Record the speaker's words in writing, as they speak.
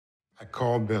I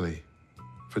called Billie.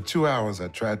 For 2 hours, I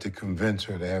tried to convince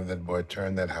her to have that boy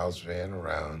turn that house van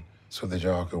around so that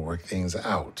y'all could work things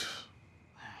out.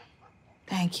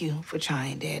 Thank you for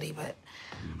trying, Daddy, but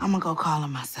I'm gonna go call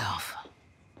him myself.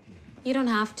 You don't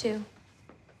have to.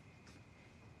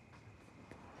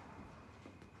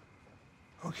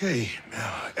 Okay,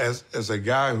 now, as a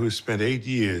guy who spent 8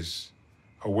 years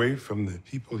away from the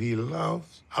people he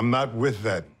loves, I'm not with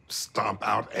that stomp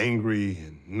out angry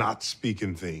and not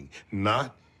speaking thing.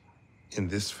 Not in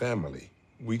this family.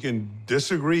 We can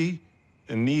disagree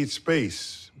and need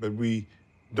space, but we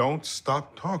don't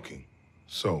stop talking.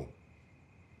 So,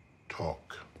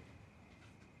 talk.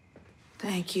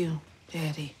 Thank you,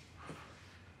 Daddy.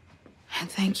 And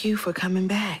thank you for coming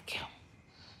back.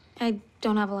 I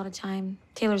don't have a lot of time.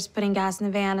 Taylor's putting gas in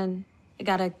the van, and I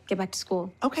gotta get back to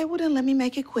school. Okay, well then let me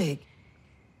make it quick.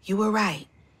 You were right.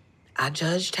 I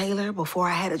judged Taylor before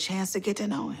I had a chance to get to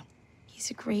know him. He's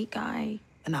a great guy.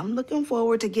 And I'm looking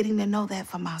forward to getting to know that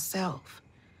for myself.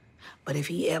 But if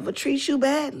he ever treats you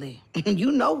badly,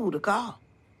 you know who to call.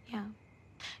 Yeah.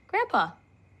 Grandpa,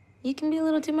 you can be a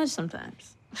little too much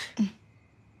sometimes.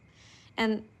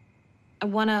 And I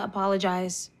want to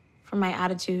apologize for my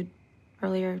attitude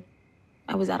earlier.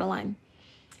 I was out of line.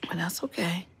 But that's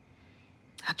okay.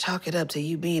 I chalk it up to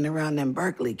you being around them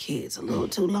Berkeley kids a little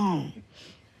too long.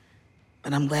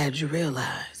 But I'm glad you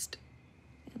realized.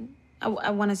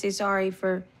 I want to say sorry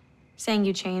for saying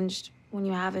you changed when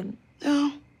you haven't.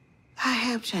 No, I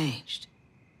have changed.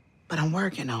 But I'm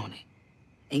working on it.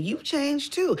 And you've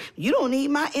changed too. You don't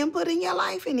need my input in your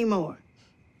life anymore.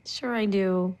 Sure I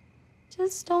do.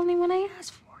 Just only when I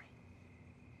ask for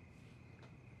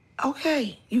it.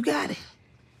 Okay, you got it.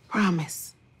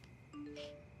 Promise.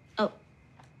 Oh.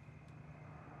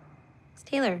 It's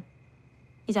Taylor.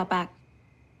 He's out back.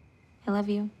 I love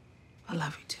you. I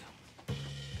love you too.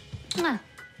 Mwah.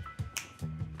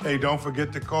 Hey, don't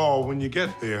forget to call when you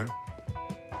get there.